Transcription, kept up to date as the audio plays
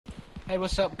Hey,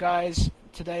 what's up, guys?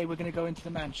 Today we're gonna go into the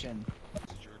mansion.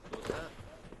 Did you record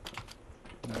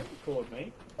that? Record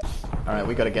me. Alright,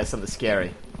 we gotta get something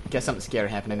scary. Get something scary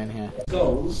happening in here.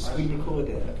 Goals, we record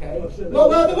it, okay? No,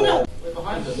 we're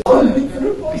behind us.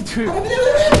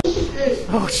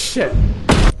 Oh shit!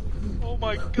 Oh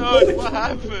my god, what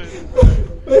happened?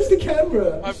 Where's the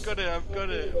camera? I've got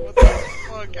it. What the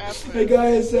fuck happened? Hey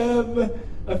guys,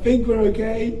 I think we're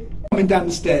okay. Coming down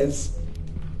the stairs.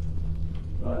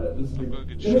 Right, this is I've got a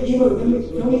good Can we shot. emote him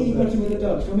with the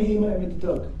dog? Can we emote him with the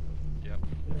dog? Yep.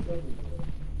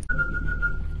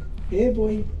 Here,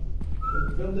 boy.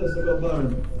 Film this, I've got a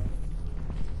bone.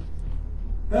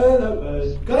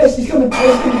 Hello, guys, he's coming.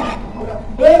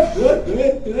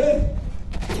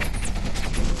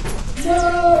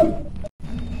 No!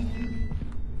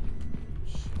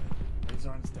 These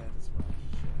are dead as well.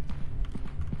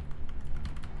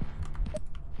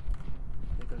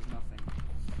 Here goes nothing.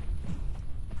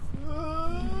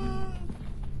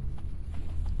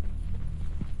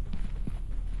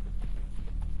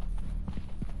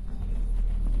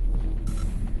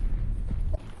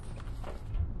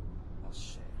 Oh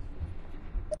shit.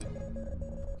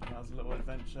 That was a little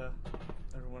adventure.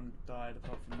 Everyone died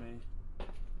apart from me.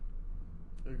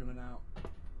 Ugaman out.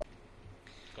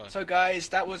 So, guys,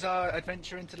 that was our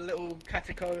adventure into the little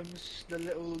catacombs, the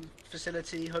little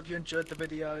facility. Hope you enjoyed the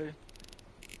video.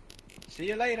 See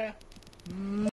you later.